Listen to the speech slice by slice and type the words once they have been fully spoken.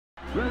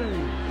Ready,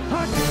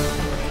 hunt!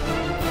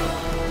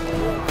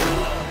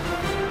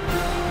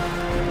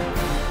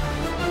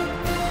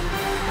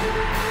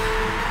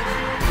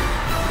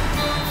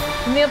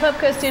 From the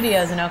Opepco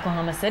Studios in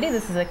Oklahoma City,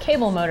 this is a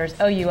Cable Motors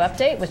OU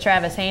update with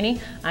Travis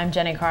Haney. I'm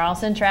Jenni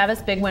Carlson.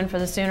 Travis, big win for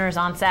the Sooners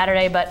on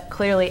Saturday, but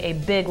clearly a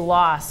big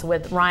loss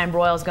with Ryan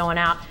Broyles going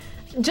out.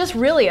 Just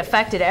really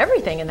affected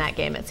everything in that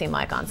game, it seemed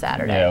like, on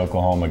Saturday. Yeah,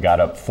 Oklahoma got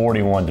up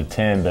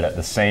 41-10, but at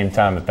the same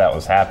time that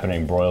was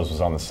happening, Broyles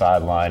was on the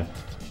sideline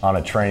on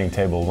a training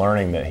table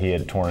learning that he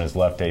had torn his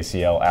left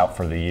ACL out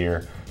for the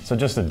year. So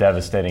just a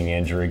devastating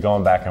injury.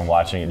 Going back and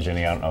watching it,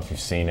 Jenny, I don't know if you've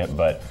seen it,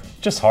 but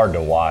just hard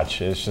to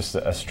watch. It's just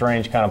a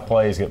strange kind of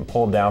play. He's getting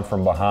pulled down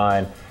from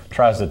behind,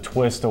 tries to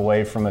twist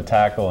away from a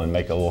tackle and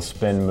make a little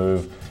spin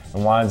move,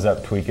 and winds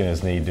up tweaking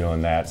his knee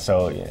doing that.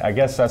 So I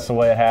guess that's the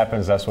way it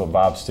happens. That's what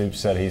Bob Stoops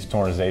said. He's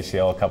torn his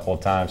ACL a couple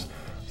of times,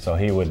 so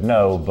he would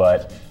know,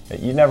 but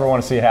you never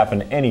want to see it happen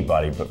to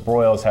anybody. But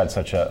Broyles had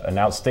such an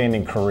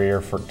outstanding career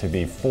to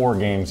be 4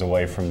 games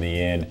away from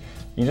the end.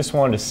 You just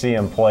wanted to see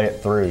him play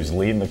it through. He's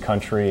leading the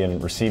country in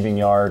receiving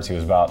yards. He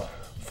was about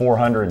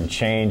 400 and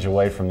change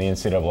away from the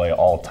NCAA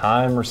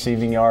all-time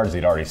receiving yards.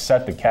 He'd already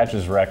set the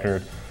catches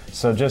record.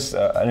 So just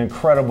an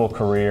incredible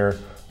career.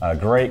 A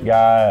great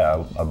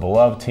guy, a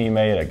beloved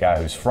teammate, a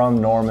guy who's from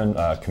Norman,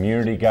 a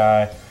community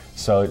guy.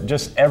 So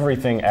just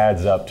everything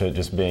adds up to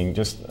just being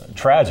just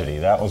tragedy.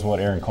 That was what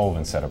Aaron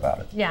Colvin said about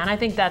it. Yeah, and I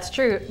think that's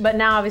true. But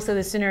now obviously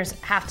the Sooners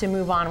have to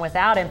move on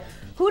without him.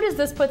 Who does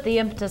this put the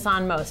impetus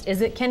on most?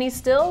 Is it Kenny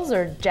Stills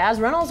or Jazz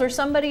Reynolds or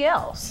somebody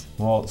else?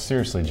 Well,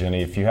 seriously,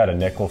 Jenny, if you had a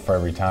nickel for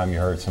every time you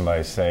heard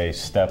somebody say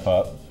step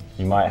up,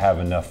 you might have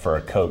enough for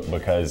a Coke,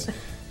 because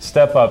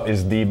step up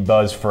is the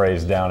buzz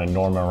phrase down in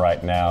Norman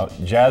right now.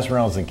 Jazz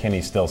Reynolds and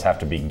Kenny Stills have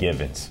to be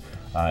givens.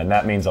 And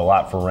that means a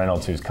lot for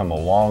Reynolds, who's come a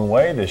long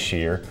way this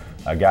year,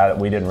 a guy that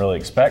we didn't really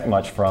expect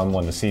much from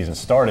when the season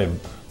started.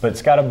 But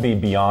it's got to be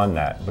beyond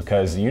that,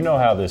 because you know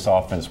how this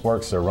offense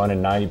works. They're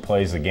running 90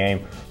 plays a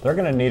game. They're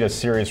going to need a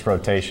serious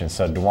rotation.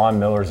 So DeJuan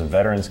Miller's a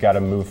veteran's got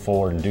to move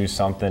forward and do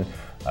something.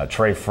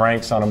 Trey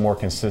Franks on a more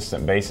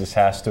consistent basis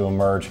has to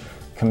emerge.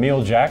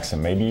 Camille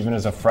Jackson, maybe even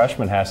as a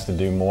freshman, has to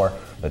do more.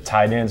 The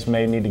tight ends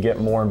may need to get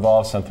more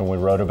involved, something we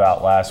wrote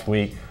about last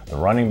week. The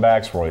running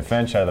backs, Roy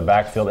Finch out of the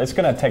backfield. It's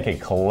going to take a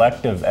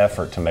collective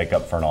effort to make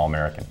up for an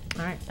All-American.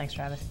 All right, thanks,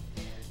 Travis.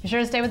 Be sure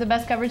to stay with the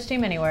best coverage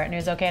team anywhere at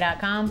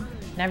newsok.com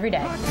and every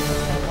day.